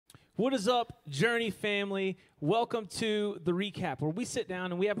What is up, Journey family? Welcome to the recap, where we sit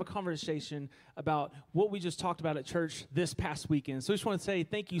down and we have a conversation about what we just talked about at church this past weekend. So I just want to say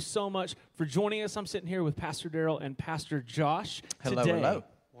thank you so much for joining us. I'm sitting here with Pastor Daryl and Pastor Josh today. Hello.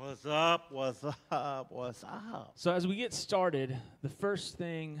 What's up? What's up? What's up? So as we get started, the first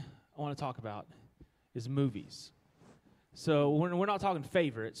thing I want to talk about is movies. So we're not talking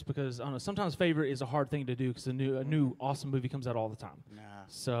favorites because I don't know, sometimes favorite is a hard thing to do because a new awesome movie comes out all the time. Nah.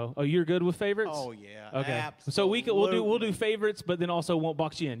 So, you're good with favorites? Oh yeah. Okay. Absolutely. So we'll do favorites, but then also won't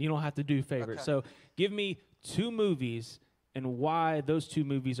box you in. You don't have to do favorites. Okay. So give me two movies and why those two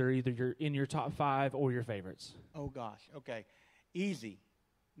movies are either in your top 5 or your favorites. Oh gosh. Okay. Easy.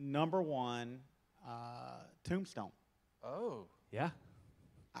 Number 1, Tombstone. Oh. Yeah.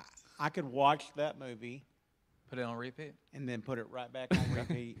 I could watch that movie Put it on repeat? and then put it right back on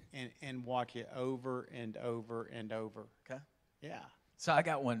repeat and watch it over and over and over. Okay. Yeah. So I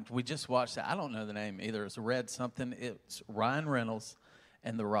got one. We just watched that. I don't know the name either. It's Red something. It's Ryan Reynolds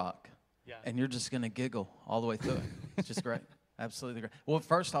and The Rock. Yeah. And you're just going to giggle all the way through it. It's just great. Absolutely great. Well,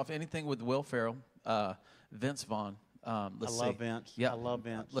 first off, anything with Will Ferrell, Vince Vaughn. Let's see. I love Vince. Yeah. I love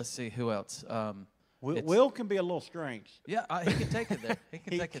Vince. Let's see who else. Will can be a little strange. Yeah, he can take it there. He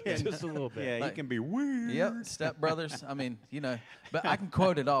can take it there. Just a little bit. Yeah, Like- he can be weird. Yep, Step Brothers. I mean, but I can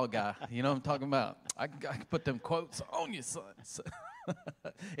quote it all, guy. You know what I'm talking about? I can put them quotes on you, son. So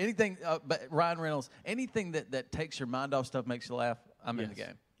anything, but Ryan Reynolds, anything that takes your mind off stuff, makes you laugh, I'm in the Yes.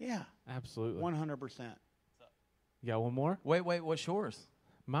 game. Yeah. Absolutely. 100%. You got one more? Wait, what's yours?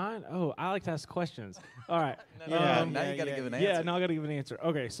 Mine? Oh, I like to ask questions. All right. Now Yeah, you got to yeah. give an answer. Yeah, now I got to give an answer.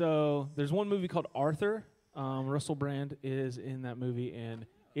 Okay, so there's one movie called Arthur. Russell Brand is in that movie, and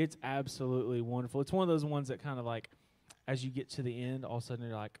it's absolutely wonderful. It's one of those ones that kind of like, as you get to the end, all of a sudden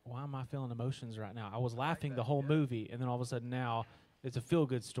you're like, why am I feeling emotions right now? I was laughing the whole movie, and then all of a sudden now it's a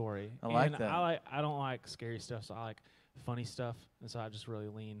feel-good story. I like and that. I don't like scary stuff, so I like funny stuff, and so I just really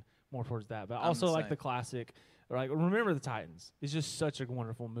lean more towards that. But I I'm also the like same. the classic. Like, Remember the Titans. It's just such a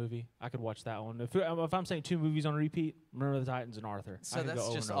wonderful movie. I could watch that one. If I'm saying two movies on repeat, Remember the Titans and Arthur. I So could go that's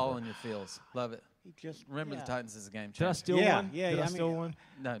over just and all over. in your feels. Love it. He just Remember yeah. the Titans is a game Did I changer. steal Yeah, one? yeah, Did I I steal mean, one?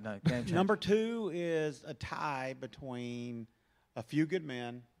 No, game changer. Number 2 is a tie between A Few Good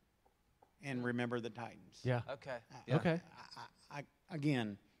Men and Remember the Titans. Yeah. Okay. Yeah. Okay. I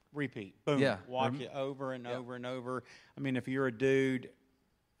again, repeat. Boom. Yeah. Watch it over and Yep. over and over. I mean, if you're a dude,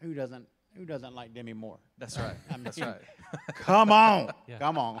 who doesn't like Demi Moore? That's right. That's right. Come on. Yeah.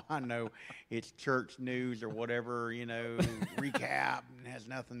 Come on. I know it's church news or whatever, recap and has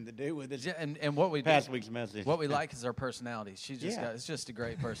nothing to do with it. Yeah, and what we Past week's message. What we like is our personality. She just Yeah. it's just a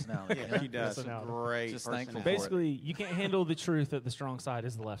great personality. Yeah, she does. Some Personality. great Just thankful personality. for it. Basically, you can't handle the truth that the strong side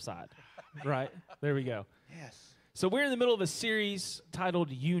is the left side. Right? There we go. Yes. So we're in the middle of a series titled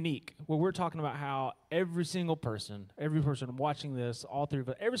Younique, where we're talking about how every person watching this, all three of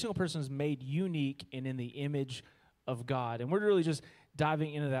us, every single person is made unique and in the image of God. And we're really just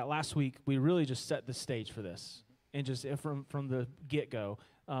diving into that. Last week, we really just set the stage for this. And just from the get-go.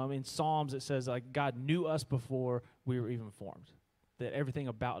 In Psalms, it says like God knew us before we were even formed. That everything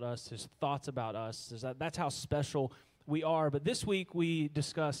about us, his thoughts about us, that's how special we are. But this week, we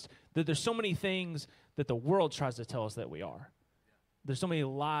discussed that there's so many things that the world tries to tell us that we are. There's so many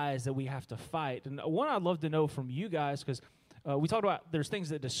lies that we have to fight. And one I'd love to know from you guys, because we talked about there's things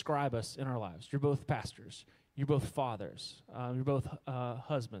that describe us in our lives. You're both pastors. You're both fathers. You're both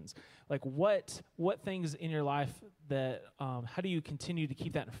husbands. Like what things in your life that, how do you continue to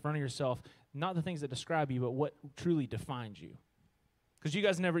keep that in front of yourself? Not the things that describe you, but what truly defines you. Because you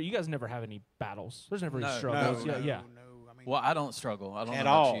guys never have any battles. There's never any struggles. No, yeah. no. I mean, Well, I don't struggle. I don't At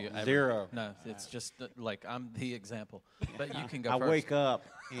know about all. you. ever. Zero. No, it's just like I'm the example. But you can go I first. wake up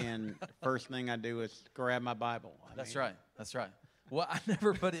and first thing I do is grab my Bible. That's right. That's right. Well, I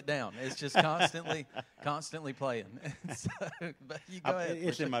never put it down. It's just constantly playing. So, but you go ahead.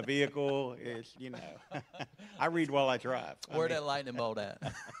 It's in my vehicle. It's I read while I drive. Where that lightning bolt at?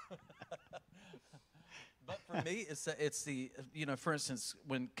 But for me, it's the for instance,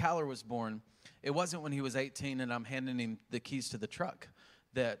 when Kyler was born, it wasn't when he was 18 and I'm handing him the keys to the truck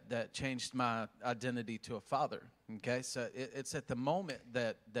that changed my identity to a father. Okay, so it's at the moment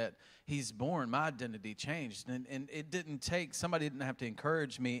that he's born, my identity changed, and it didn't take, somebody didn't have to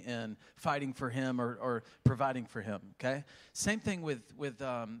encourage me in fighting for him or providing for him. Okay, same thing with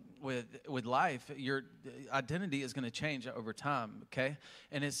life. Your identity is going to change over time. Okay,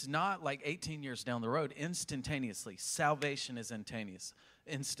 and it's not like 18 years down the road, instantaneously. Salvation is instantaneous.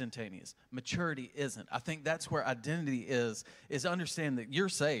 instantaneous. Maturity isn't. I think that's where identity is understand that you're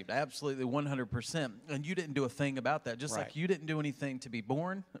saved, absolutely 100%, and you didn't do a thing about that. Just like you didn't do anything to be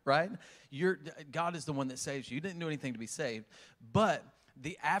born, right? God is the one that saves you. You didn't do anything to be saved, but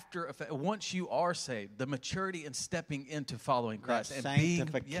the after effect, once you are saved, the maturity in stepping into following Christ and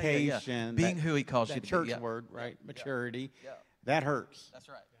sanctification, being who He calls you to be. Church word, right? Maturity. That hurts. That's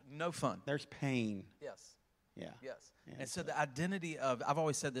right. No fun. There's pain. Yes. Yeah. Yes. And so the identity of, I've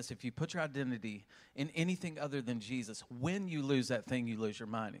always said this, if you put your identity in anything other than Jesus, when you lose that thing, you lose your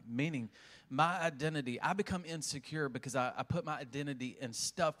mind. Meaning, my identity, I become insecure because I put my identity in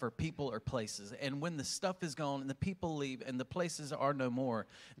stuff or people or places. And when the stuff is gone and the people leave and the places are no more,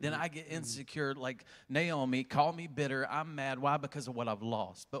 then I get insecure like Naomi, call me bitter, I'm mad. Why? Because of what I've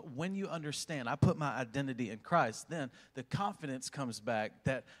lost. But when you understand, I put my identity in Christ, then the confidence comes back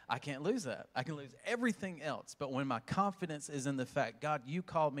that I can't lose that. I can lose everything else. But when my confidence is in the fact, God, you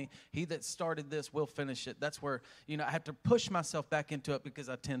called me, He that started this will finish it. That's where, I have to push myself back into it because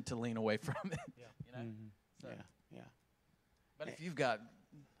I tend to lean away from it. Yeah. So. Yeah. But if you've got,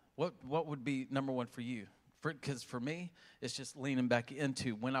 what would be number one for you? Because for me, it's just leaning back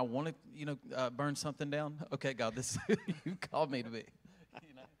into when I want to, burn something down. Okay, God, this is who you called me to be.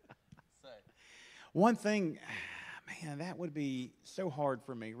 So. One thing, man, that would be so hard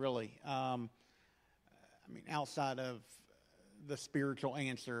for me, really. Outside of the spiritual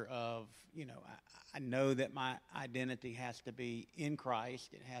answer of, I know that my identity has to be in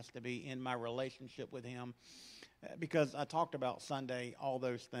Christ. It has to be in my relationship with Him. Because I talked about Sunday, all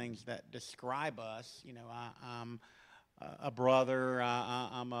those things that describe us. I'm a brother,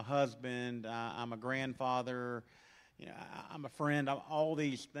 I'm a husband, I'm a grandfather, I'm a friend, all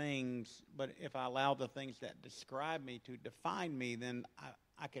these things. But if I allow the things that describe me to define me, then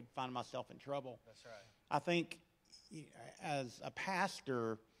I could find myself in trouble. That's right. I think as a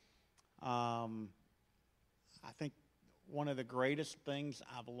pastor, I think one of the greatest things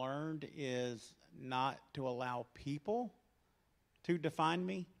I've learned is not to allow people to define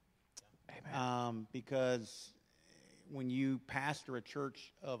me. Amen. Because when you pastor a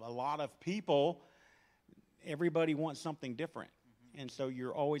church of a lot of people, everybody wants something different. Mm-hmm. And so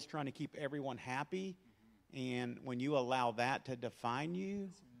you're always trying to keep everyone happy. Mm-hmm. And when you allow that to define you,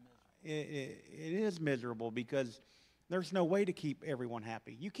 it is miserable because there's no way to keep everyone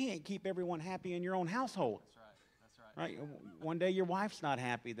happy. You can't keep everyone happy in your own household. That's right. Right? One day your wife's not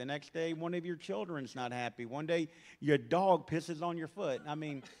happy. The next day one of your children's not happy. One day your dog pisses on your foot.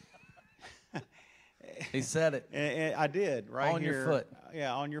 He said it. I did, right on here. Your foot.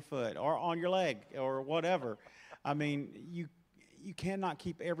 Yeah, on your foot or on your leg or whatever. You cannot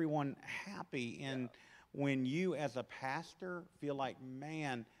keep everyone happy. And when you as a pastor feel like,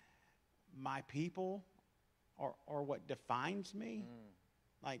 man, my people are what defines me,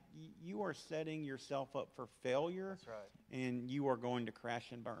 like you are setting yourself up for failure. That's right. And you are going to crash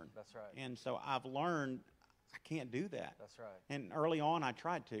and burn. That's right. And so I've learned I can't do that. That's right. And early on I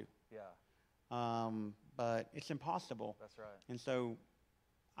tried to. Yeah. But it's impossible. That's right. And so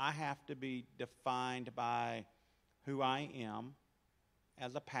I have to be defined by who I am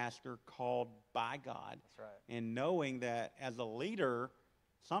as a pastor called by God. That's right. And knowing that as a leader,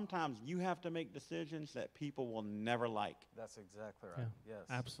 sometimes you have to make decisions that people will never like. That's exactly right. Yeah, yes.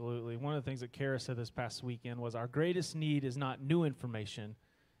 absolutely. One of the things that Kara said this past weekend was our greatest need is not new information,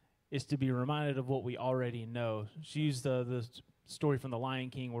 it's to be reminded of what we already know. She used the story from The Lion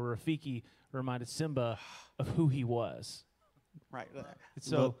King where Rafiki reminded Simba of who he was. Right.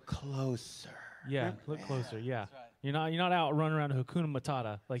 So, look closer. Yeah, look closer. Yeah. That's right. You're not out running around Hakuna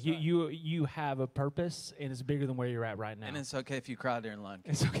Matata. Like you have a purpose, and it's bigger than where you're at right now. And it's okay if you cry during Lion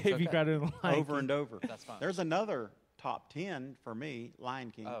King. It's okay if you cry during the Lion over King. and over. That's fine. There's another top 10 for me,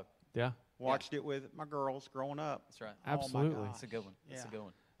 Lion King. Oh, Yeah. Watched it with my girls growing up. that's right. Absolutely. Oh my That's a good one. That's a Yeah. good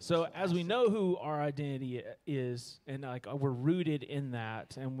one. So as we know who our identity is, and like we're rooted in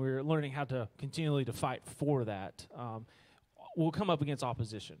that, and we're learning how to continually to fight for that, we'll come up against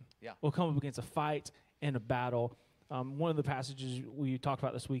opposition. Yeah. We'll come up against a fight and a battle. One of the passages we talked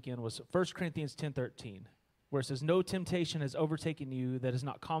about this weekend was 1 Corinthians 10:13, where it says, "No temptation has overtaken you that is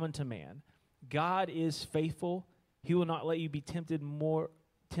not common to man. God is faithful. He will not let you be tempted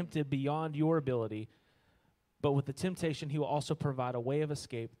beyond your ability. But with the temptation, He will also provide a way of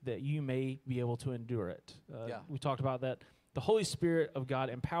escape that you may be able to endure it." We talked about that. The Holy Spirit of God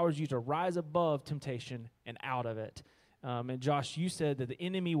empowers you to rise above temptation and out of it. And Josh, you said that the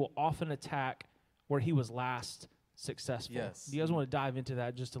enemy will often attack where he was last successful. Yes. Do you guys want to dive into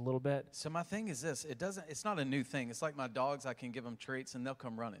that just a little bit? So my thing is this: it's not a new thing. It's like my dogs. I can give them treats, and they'll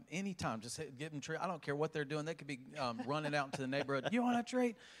come running anytime. Just give them treat. I don't care what they're doing. They could be running out into the neighborhood. You want a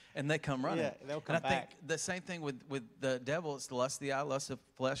treat? And they come running. Yeah, they'll come and I back. think the same thing with the devil. It's the lust of the eye, lust of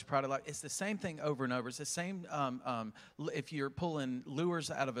flesh, pride of life. It's the same thing over and over. It's the same. If you're pulling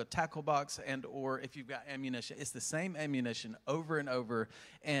lures out of a tackle box, or if you've got ammunition, it's the same ammunition over and over.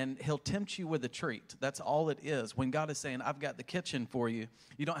 And he'll tempt you with a treat. That's all it is. When God is saying, "I've got the kitchen for you,"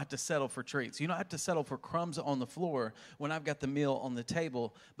 you don't have to settle for treats. You don't have to settle for crumbs on the floor when I've got the meal on the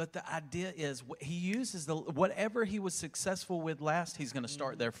table. But the idea is, he uses whatever he was successful with last, he's going to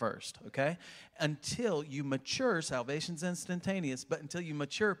start there first, okay? Until you mature, salvation's instantaneous, but until you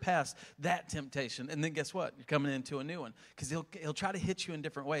mature past that temptation, and then guess what? You're coming into a new one, because he'll try to hit you in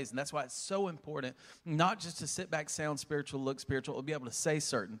different ways, and that's why it's so important not just to sit back, sound spiritual, look spiritual, or be able to say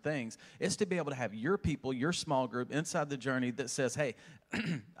certain things. It's to be able to have your people, your small group inside the journey that says, hey,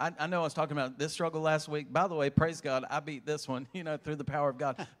 I know I was talking about this struggle last week. By the way, praise God, I beat this one, through the power of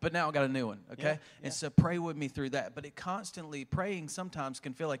God. But now I got a new one, okay? Yeah. And so pray with me through that. But praying sometimes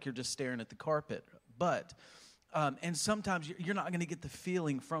can feel like you're just staring at the carpet. But and sometimes you're not going to get the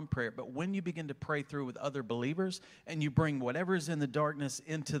feeling from prayer. But when you begin to pray through with other believers and you bring whatever is in the darkness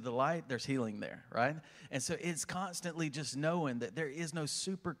into the light, there's healing there, right? And so it's constantly just knowing that there is no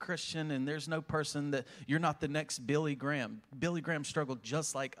super Christian and there's no person that you're not the next Billy Graham. Billy Graham struggled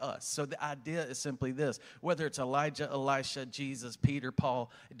just like us. So the idea is simply this: whether it's Elijah, Elisha, Jesus, Peter,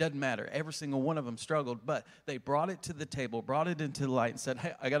 Paul, it doesn't matter. Every single one of them struggled, but they brought it to the table, brought it into the light and said,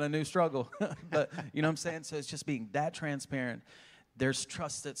 hey, I got a new struggle. But you know what I'm saying? So it's just being that transparent. There's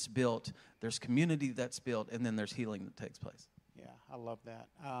trust that's built, there's community that's built, and then there's healing that takes place. Yeah, I love that.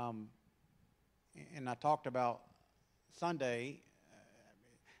 And I talked about Sunday,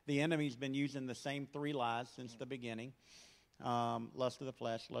 the enemy's been using the same three lies since the beginning. Lust of the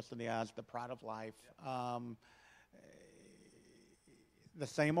flesh, lust of the eyes, the pride of life. The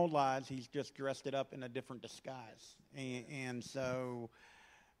same old lies, he's just dressed it up in a different disguise. And so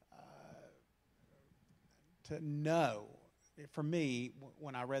to know, for me,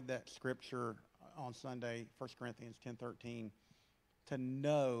 when I read that scripture on Sunday, 1 Corinthians 10:13, to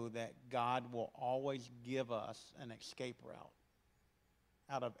know that God will always give us an escape route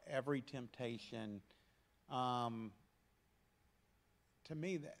out of every temptation, to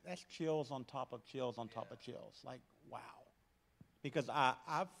me, that's chills on top of chills on top of chills. Like, wow. Because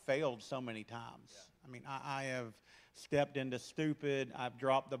I've failed so many times. Yeah. I mean, I have stepped into stupid. I've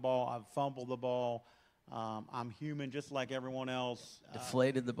dropped the ball. I've fumbled the ball. I'm human just like everyone else.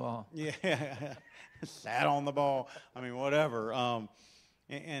 Deflated the ball. Yeah. Sat on the ball. I mean, whatever.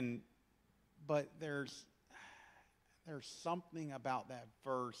 But there's something about that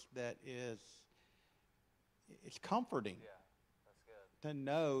verse that it's comforting. Yeah, that's good. To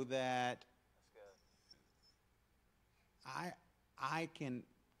know that That's good. I can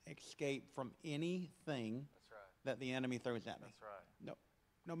escape from anything That's right. that the enemy throws at me. That's right.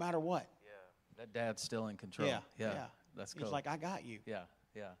 No matter what. Yeah. That dad's still in control. Yeah. That's cool. He's like, I got you. Yeah.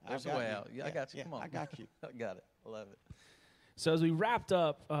 There's a way out. Yeah, I got you. Yeah, Come on. I got you. I got it. I love it. So as we wrapped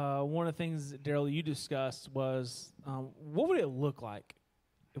up, one of the things, Daryl, you discussed was what would it look like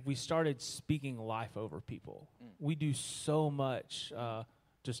if we started speaking life over people? We do so much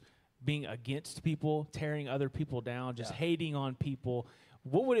just being against people, tearing other people down, just hating on people.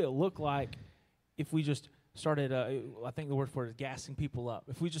 What would it look like if we just started, I think the word for it is gassing people up.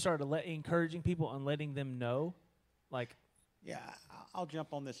 If we just started encouraging people and letting them know, like. Yeah, I'll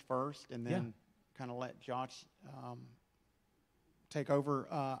jump on this first and then kind of let Josh take over.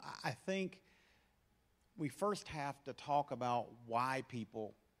 I think we first have to talk about why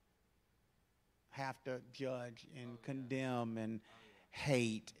people have to judge and condemn and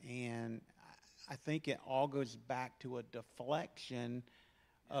hate. And I think it all goes back to a deflection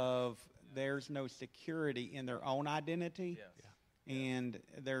of there's no security in their own identity. And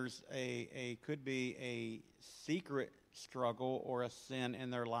there's could be a secret struggle or a sin in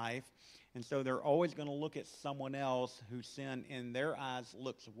their life. And so they're always going to look at someone else whose sin in their eyes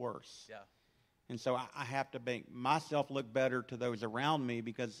looks worse. Yeah. And so I have to make myself look better to those around me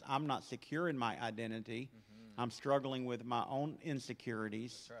because I'm not secure in my identity. Mm-hmm. I'm struggling with my own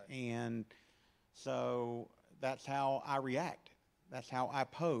insecurities. That's right. And so that's how I react. That's how I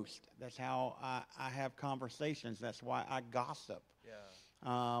post. That's how I have conversations. That's why I gossip.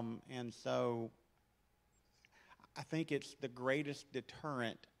 Yeah. And so I think it's the greatest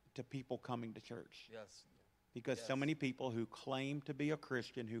deterrent to people coming to church. Yes. Because so many people who claim to be a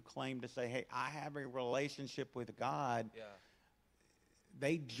Christian, who claim to say, hey, I have a relationship with God,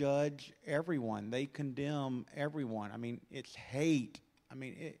 they judge everyone. They condemn everyone. I mean, it's hate. I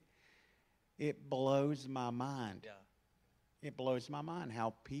mean, it blows my mind. Yeah. It blows my mind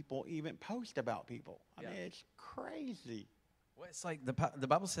how people even post about people. I Yeah. mean, it's crazy. Well, it's like the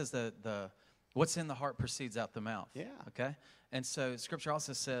Bible says that what's in the heart proceeds out the mouth. Yeah. Okay. And so Scripture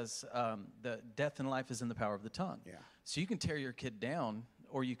also says that death and life is in the power of the tongue. Yeah. So you can tear your kid down,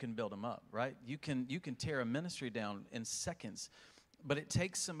 or you can build them up. Right. You can tear a ministry down in seconds. But it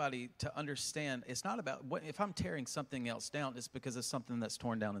takes somebody to understand it's not about if I'm tearing something else down, it's because of something that's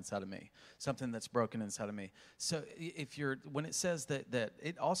torn down inside of me, something that's broken inside of me. So when it says that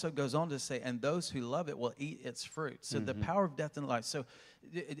it also goes on to say, and those who love it will eat its fruit. So the power of death and life. So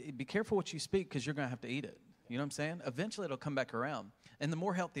be careful what you speak, because you're going to have to eat it. You know what I'm saying? Eventually it'll come back around. And the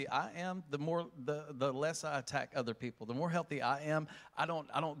more healthy I am, the less I attack other people. The more healthy I am, I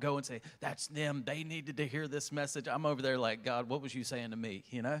don't go and say, that's them. They needed to hear this message. I'm over there like, God, what was you saying to me?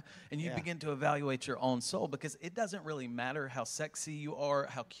 You know? And you begin to evaluate your own soul, because it doesn't really matter how sexy you are,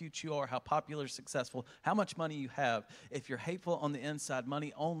 how cute you are, how popular, successful, how much money you have. If you're hateful on the inside,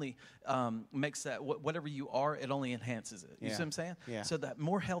 money only makes that, whatever you are, it only enhances it. You see what I'm saying? Yeah. So the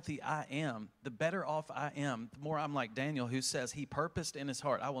more healthy I am, the better off I am, the more I'm like Daniel, who says he purposed in his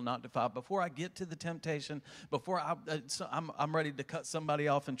heart, I will not defile. Before I get to the temptation, before I'm ready to cut somebody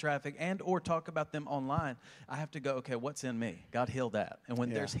off in traffic and or talk about them online, I have to go, okay, what's in me? God, heal that. And when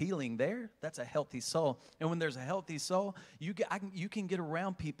there's healing there, that's a healthy soul. And when there's a healthy soul, you can get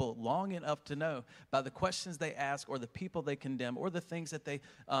around people long enough to know by the questions they ask, or the people they condemn, or the things that they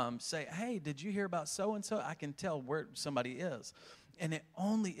say, hey, did you hear about so-and-so? I can tell where somebody is. And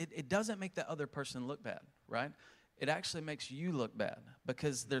it doesn't make the other person look bad, right? It actually makes you look bad,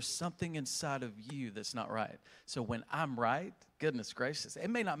 because there's something inside of you that's not right. So when I'm right, goodness gracious, it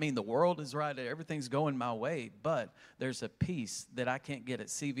may not mean the world is right, everything's going my way, but there's a peace that I can't get at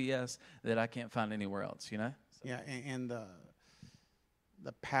CVS that I can't find anywhere else, you know? So. Yeah, and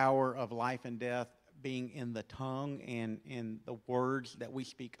the power of life and death being in the tongue and in the words that we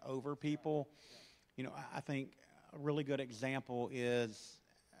speak over people. You know, I think a really good example is,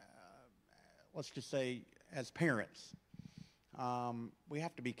 let's just say, as parents, we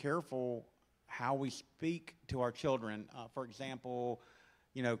have to be careful how we speak to our children. For example,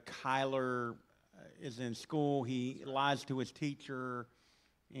 you know, Kyler is in school. He lies to his teacher,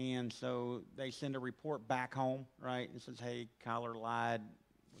 and so they send a report back home, right? It says, hey, Kyler lied,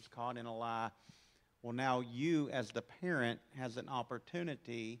 was caught in a lie. Well, now you, as the parent, has an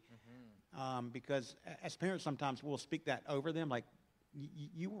opportunity, because as parents sometimes we'll speak that over them, like,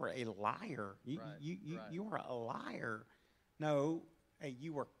 you were a liar. You were a liar. No, hey,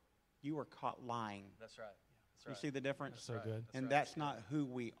 you were caught lying. That's right. You see the difference? That's so good. And that's not who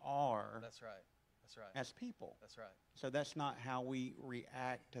we are. That's right. That's right. As people. That's right. So that's not how we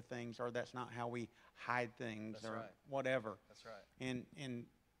react to things, or that's not how we hide things, That's or right. whatever. That's right. And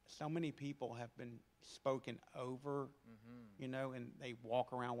so many people have been spoken over, you know, and they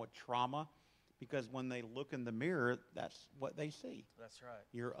walk around with trauma. Because when they look in the mirror, that's what they see. That's right.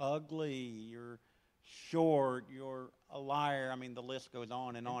 You're ugly, you're short, you're a liar. I mean, the list goes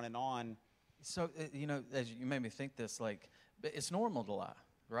on and on and on. So, you know, as you made me think this, like, it's normal to lie,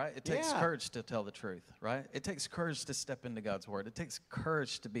 right? It takes Yeah. courage to tell the truth, right? It takes courage to step into God's word. It takes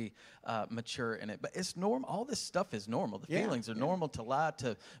courage to be mature in it. But it's normal. All this stuff is normal. The feelings are normal, to lie,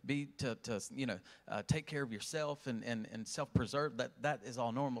 to be, to you know, take care of yourself and self-preserve. That is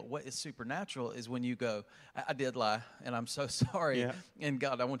all normal. What is supernatural is when you go, I did lie, and I'm so sorry. Yeah. And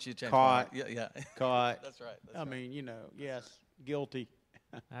God, I want you to change Caught. my mind. Yeah. Caught. That's right. That's I right. mean, you know, yes, guilty.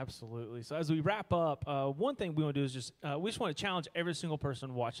 Absolutely. So as we wrap up, one thing we want to do is we just want to challenge every single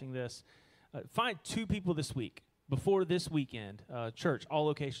person watching this. Find 2 people this week before this weekend. Church, all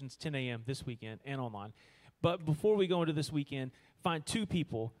locations, 10 a.m. this weekend and online. But before we go into this weekend, find 2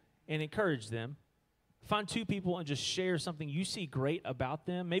 people and encourage them. Find 2 people and just share something you see great about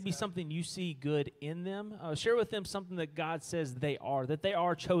them, maybe something you see good in them. Share with them something that God says they are, that they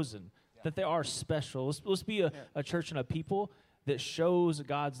are chosen, that they are special. Let's be a church and a people that shows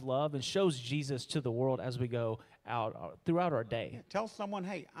God's love and shows Jesus to the world as we go out throughout our day. Yeah, tell someone,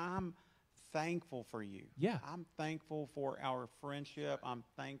 hey, I'm thankful for you. Yeah. I'm thankful for our friendship. I'm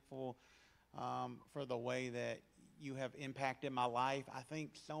thankful for the way that you have impacted my life. I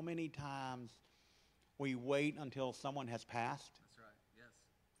think so many times we wait until someone has passed. That's right. Yes.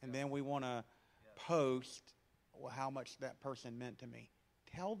 And then we want to post how much that person meant to me.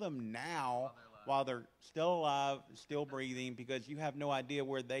 Tell them now while they're still alive, still breathing, because you have no idea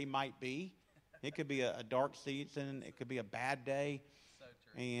where they might be. It could be a dark season. It could be a bad day. So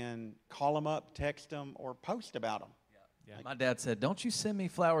true. And call them up, text them, or post about them. Yeah. My dad said, "Don't you send me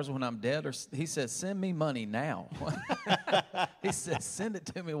flowers when I'm dead," or he says, "Send me money now." He says, "Send it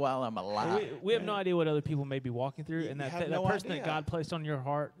to me while I'm alive." We have no idea what other people may be walking through, and that have that no person idea. that God placed on your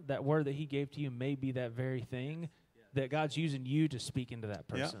heart, that word that He gave to you, may be that very thing that God's using you to speak into that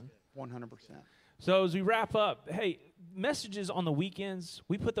person. 100%. So as we wrap up, hey, messages on the weekends,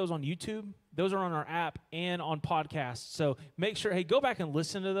 we put those on YouTube. Those are on our app and on podcasts. So make sure, hey, go back and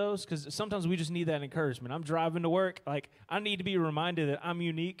listen to those, because sometimes we just need that encouragement. I'm driving to work. Like, I need to be reminded that I'm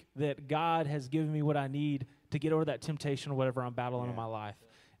unique, that God has given me what I need to get over that temptation or whatever I'm battling in my life.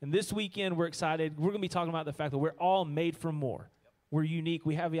 And this weekend, we're excited. We're going to be talking about the fact that we're all made for more. We're unique.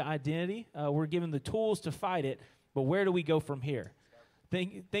 We have the identity. We're given the tools to fight it. But where do we go from here?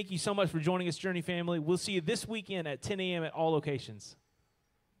 Thank you so much for joining us, Journey family. We'll see you this weekend at 10 a.m. at all locations.